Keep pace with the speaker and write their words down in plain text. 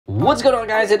What's going on,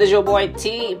 guys? It is your boy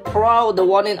T Pro, the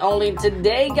one and only.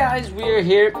 Today, guys, we are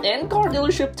here in car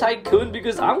dealership Tycoon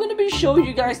because I'm going to be showing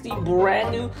you guys the brand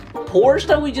new Porsche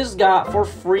that we just got for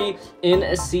free in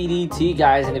a CDT,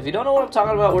 guys. And if you don't know what I'm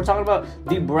talking about, we're talking about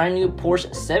the brand new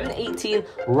Porsche 718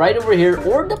 right over here,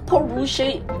 or the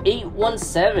Porsche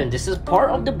 817. This is part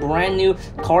of the brand new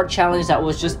car challenge that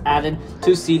was just added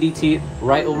to CDT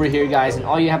right over here, guys. And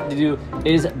all you have to do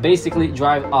is basically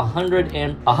drive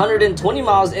 120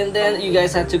 miles, and then you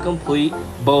guys have to complete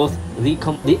both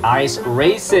the ice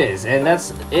races, and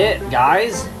that's it,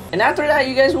 guys. And after that,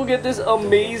 you guys will get this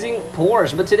amazing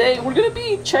Porsche. But today, we're going to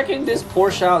be checking this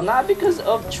Porsche out, not because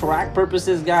of track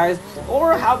purposes, guys,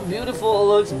 or how beautiful it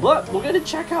looks, but we're going to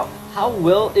check out how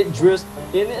well it drifts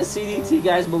in a CDT,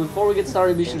 guys. But before we get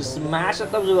started, be sure to smash that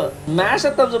thumbs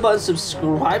up button,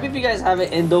 subscribe if you guys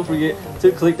haven't, and don't forget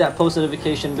to click that post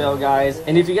notification bell, guys.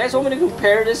 And if you guys want me to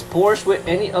compare this Porsche with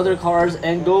any other cars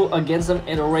and go against them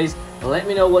in a race, let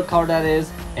me know what car that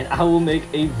is, and I will make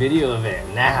a video of it.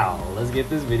 Now, let's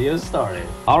get this video started.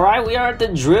 All right, we are at the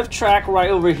drift track right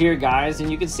over here, guys,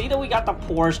 and you can see that we got the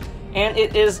Porsche, and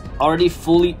it is already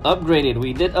fully upgraded.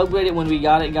 We did upgrade it when we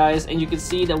got it, guys, and you can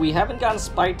see that we haven't gotten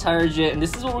spike tires yet, and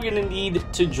this is what we're gonna need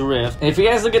to drift. And if you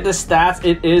guys look at the stats,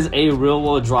 it is a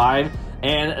rear-wheel drive,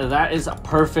 and that is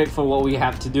perfect for what we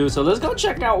have to do. So let's go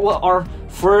check out what our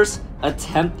first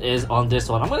attempt is on this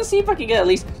one. I'm gonna see if I can get at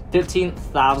least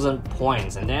 15,000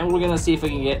 points, and then we're gonna see if we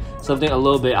can get something a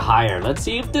little bit higher. Let's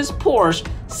see if this Porsche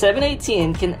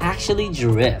 718 can actually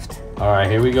drift. All right,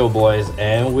 here we go, boys,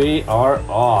 and we are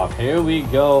off. Here we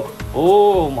go.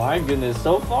 Oh my goodness,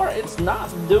 so far it's not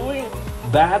doing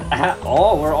bad at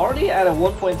all. We're already at a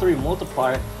 1.3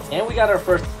 multiplier, and we got our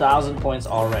first 1,000 points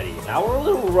already. Now we're a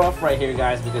little rough right here,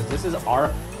 guys, because this is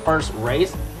our first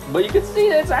race, but you can see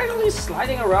that it's actually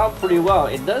sliding around pretty well.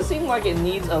 It does seem like it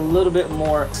needs a little bit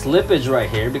more slippage right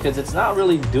here because it's not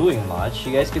really doing much.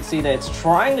 You guys can see that it's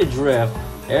trying to drift.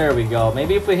 There we go.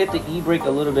 Maybe if we hit the e-brake a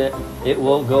little bit, it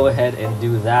will go ahead and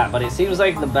do that. But it seems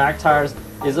like the back tires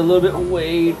is a little bit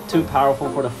way too powerful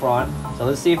for the front. So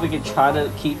let's see if we can try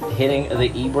to keep hitting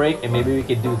the e-brake, and maybe we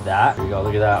could do that. Here we go.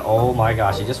 Look at that. Oh my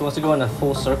gosh. It just wants to go in a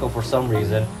full circle for some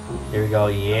reason. Here we go.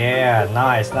 Yeah.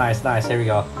 Nice, nice, nice. Here we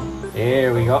go.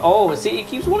 There we go. Oh, see, it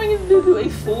keeps wanting to do a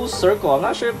full circle. I'm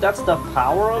not sure if that's the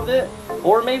power of it,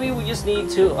 or maybe we just need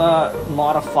to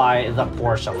modify the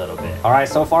Porsche a little bit. All right,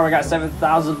 so far we got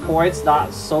 7,000 points.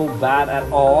 Not so bad at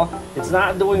all. It's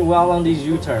not doing well on these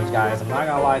U-turns, guys. I'm not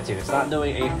gonna lie to you. It's not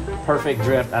doing a perfect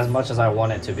drift as much as I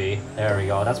want it to be. There we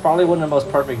go. That's probably one of the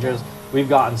most perfect drifts we've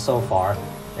gotten so far.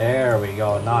 There we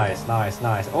go. Nice, nice,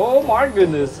 nice. Oh my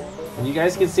goodness. And you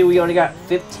guys can see we already got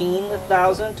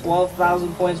 15,000,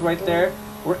 12,000 points right there.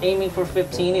 We're aiming for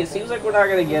 15. It seems like we're not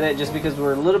going to get it just because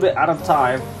we're a little bit out of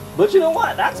time. But you know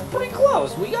what? That's pretty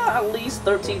close. We got at least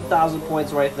 13,000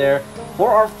 points right there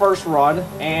for our first run.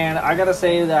 And I got to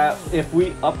say that if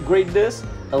we upgrade this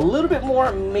a little bit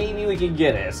more, maybe we can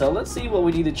get it. So let's see what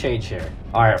we need to change here.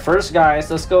 All right, first,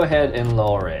 guys, let's go ahead and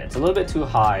lower it. It's a little bit too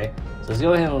high. So let's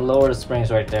go ahead and lower the springs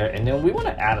right there, and then we want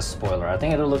to add a spoiler. I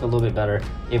think it'll look a little bit better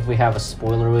if we have a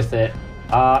spoiler with it.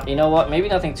 You know what? Maybe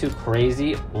nothing too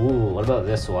crazy. Ooh, what about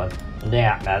this one?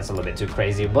 Yeah, that's a little bit too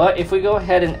crazy. But if we go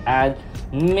ahead and add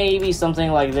maybe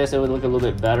something like this, it would look a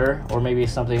little bit better, or maybe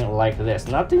something like this.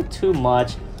 Nothing too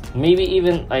much. Maybe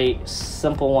even a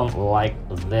simple one like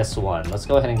this one. Let's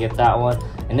go ahead and get that one.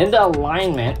 And then the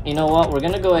alignment, you know what? We're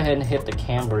going to go ahead and hit the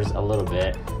cambers a little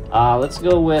bit. Let's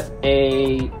go with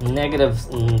a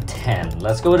 -10.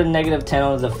 Let's go with a -10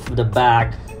 on the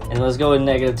back, and let's go with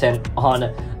 -10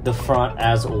 on the front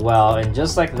as well. And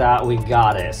just like that, we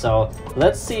got it. So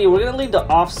let's see. We're gonna leave the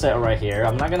offset right here.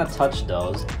 I'm not gonna touch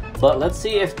those, but let's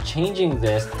see if changing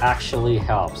this actually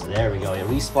helps. There we go. It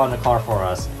respawned the car for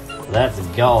us. Let's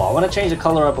go. I want to change the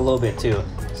color up a little bit too.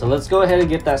 So let's go ahead and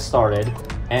get that started.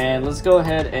 And let's go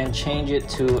ahead and change it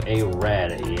to a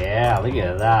red. Yeah, look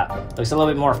at that. Looks a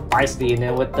little bit more feisty. And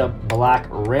then with the black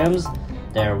rims,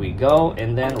 there we go.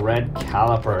 And then red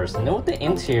calipers. And then with the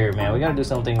interior, man, we gotta do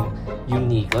something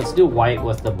unique. Let's do white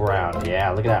with the brown.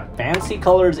 Yeah, look at that. Fancy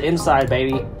colors inside,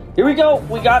 baby. Here we go.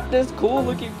 We got this cool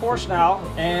looking Porsche now,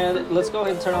 and let's go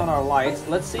ahead and turn on our lights.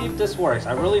 Let's see if this works.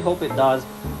 I really hope it does.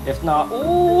 If not,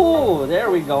 oh, there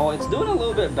we go. It's doing a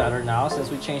little bit better now since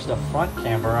we changed the front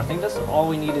camber. I think that's all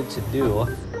we needed to do.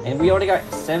 And we already got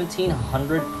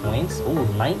 1,700 points. Oh,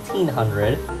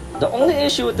 1,900. The only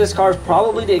issue with this car is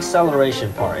probably the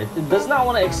acceleration part. It does not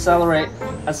want to accelerate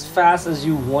as fast as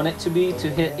you want it to be to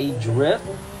hit a drift.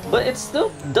 But it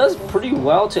still does pretty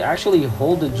well to actually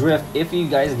hold the drift if you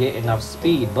guys get enough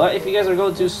speed. But if you guys are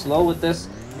going too slow with this,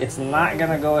 it's not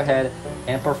gonna go ahead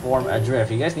and perform a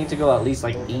drift. You guys need to go at least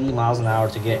like 80 miles an hour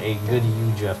to get a good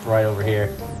U-drift right over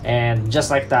here. And just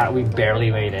like that, we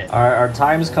barely made it. All right, our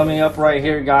time's coming up right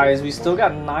here, guys. We still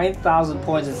got 9,000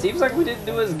 points. It seems like we didn't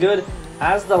do as good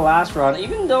as the last round.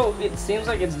 Even though it seems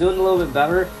like it's doing a little bit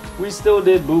better, we still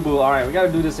did boo-boo. All right, we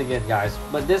gotta do this again, guys.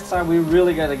 But this time, we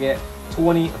really gotta get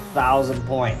 20,000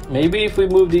 points. Maybe if we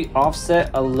move the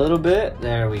offset a little bit.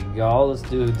 There we go. Let's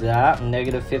do that.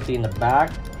 Negative 50 in the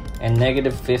back and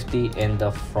negative 50 in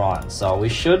the front. So we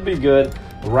should be good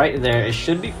right there. It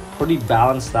should be pretty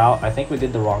balanced out. I think we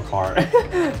did the wrong car.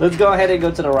 Let's go ahead and go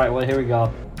to the right one. Here we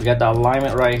go. We got the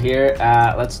alignment right here.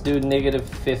 Let's do negative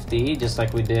 50 just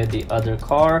like we did the other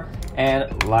car,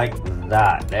 and like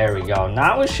that. There we go.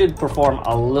 Now it should perform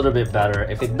a little bit better.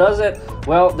 If it doesn't,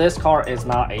 well, this car is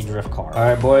not a drift car. All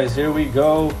right, boys, here we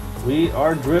go. We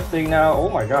are drifting now. Oh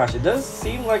my gosh, it does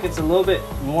seem like it's a little bit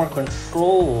more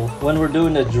control when we're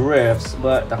doing the drifts,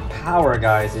 but the power,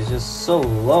 guys, is just so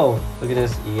low. Look at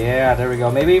this. Yeah, there we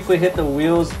go. Maybe if we hit the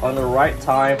wheels on the right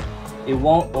time, it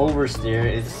won't oversteer.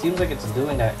 It seems like it's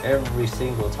doing that every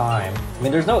single time. I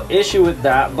mean, there's no issue with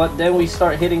that, but then we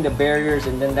start hitting the barriers,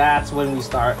 and then that's when we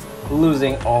start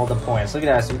losing all the points. Look at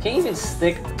that. So we can't even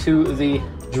stick to the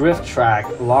drift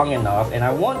track long enough, and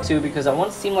I want to because I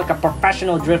want to seem like a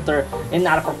professional drifter and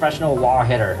not a professional wall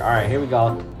hitter. All right, here we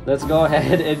go. Let's go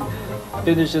ahead and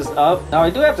finish this up. Now,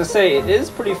 I do have to say, it is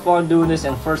pretty fun doing this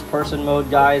in first person mode,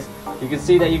 guys. You can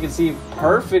see that you can see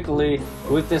perfectly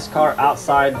with this car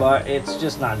outside, but it's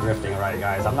just not drifting right,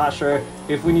 guys. I'm not sure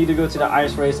if we need to go to the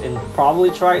ice race and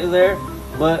probably try it there,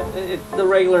 but the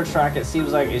regular track, it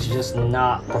seems like it's just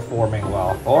not performing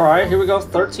well. All right, here we go.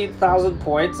 13,000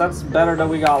 points. That's better than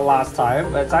we got last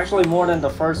time. It's actually more than the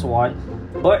first one,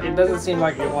 but it doesn't seem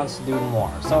like it wants to do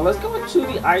more. So let's go to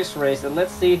the ice race and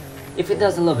let's see if it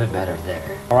does a little bit better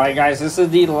there. All right, guys, this is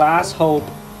the last hope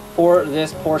for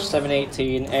this Porsche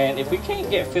 718, and if we can't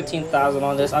get 15,000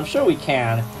 on this, I'm sure we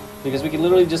can, because we can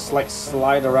literally just like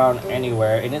slide around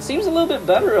anywhere. And it seems a little bit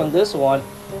better on this one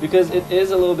because it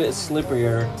is a little bit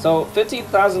slipperier. So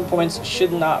 15,000 points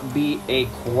should not be a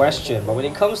question, but when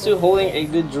it comes to holding a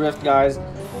good drift, guys,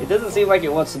 it doesn't seem like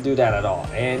it wants to do that at all.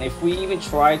 And if we even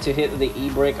try to hit the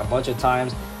e-brake a bunch of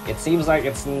times, it seems like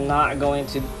it's not going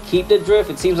to keep the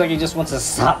drift. It seems like it just wants to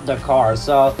stop the car.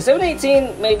 So the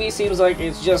 718 maybe seems like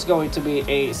it's just going to be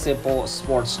a simple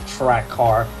sports track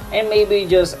car, and maybe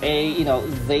just a, you know,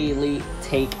 daily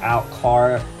takeout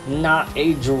car, not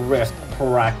a drift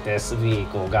practice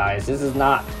vehicle, guys. This is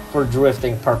not for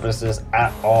drifting purposes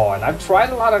at all. And I've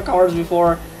tried a lot of cars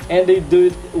before, and they do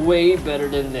it way better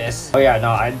than this. Oh yeah,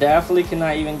 no, I definitely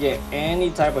cannot even get any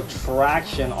type of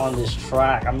traction on this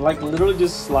track. I'm like literally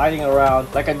just sliding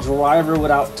around like a driver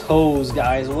without toes,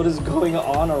 guys. What is going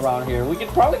on around here? We could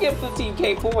probably get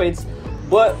 15k points,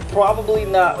 but probably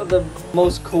not the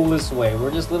most coolest way.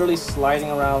 We're just literally sliding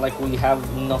around like we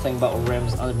have nothing but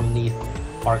rims underneath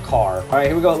our car. All right,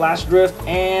 here we go, last drift,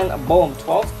 and boom,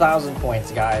 12,000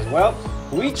 points, guys. Well,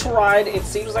 we tried. It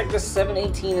seems like the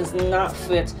 718 is not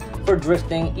fit for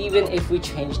drifting, even if we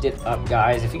changed it up,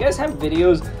 guys. If you guys have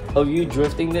videos of you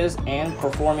drifting this and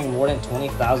performing more than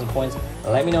 20,000 points,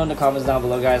 let me know in the comments down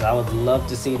below, guys. I would love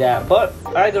to see that. But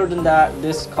other than that,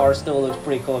 this car still looks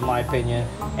pretty cool in my opinion,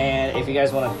 and if you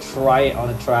guys want to try it on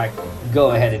the track,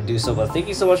 go ahead and do so. But thank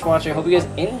you so much for watching. I hope you guys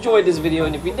enjoyed this video,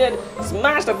 and if you did,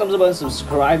 smash that thumbs up button,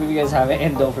 subscribe if you guys haven't,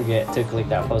 and don't forget to click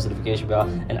that post notification bell,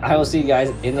 and I will see you guys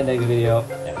in the next video,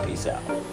 and peace out.